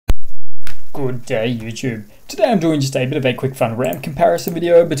Good day, YouTube. Today I'm doing just a bit of a quick fun RAM comparison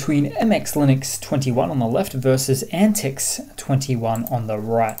video between MX Linux 21 on the left versus Antix 21 on the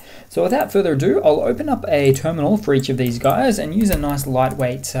right. So without further ado, I'll open up a terminal for each of these guys and use a nice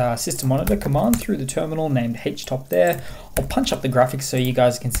lightweight system monitor command through the terminal named htop there. I'll punch up the graphics so you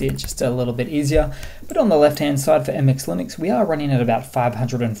guys can see it just a little bit easier. But on the left hand side for MX Linux, we are running at about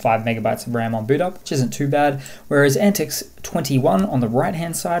 505 megabytes of RAM on boot up, which isn't too bad. Whereas Antix 21 on the right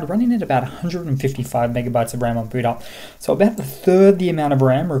hand side running at about 155 megabytes of RAM on boot up. So about a third the amount of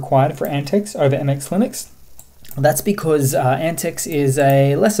RAM required for Antix over MX Linux. That's because Antix is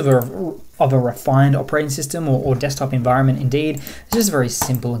a less of a refined operating system or desktop environment indeed. It's just very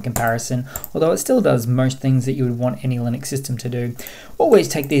simple in comparison, although it still does most things that you would want any Linux system to do. Always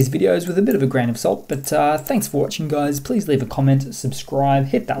take these videos with a bit of a grain of salt, but thanks for watching, guys. Please leave a comment, subscribe,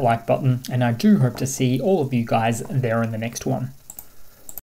 hit that like button, and I do hope to see all of you guys there in the next one.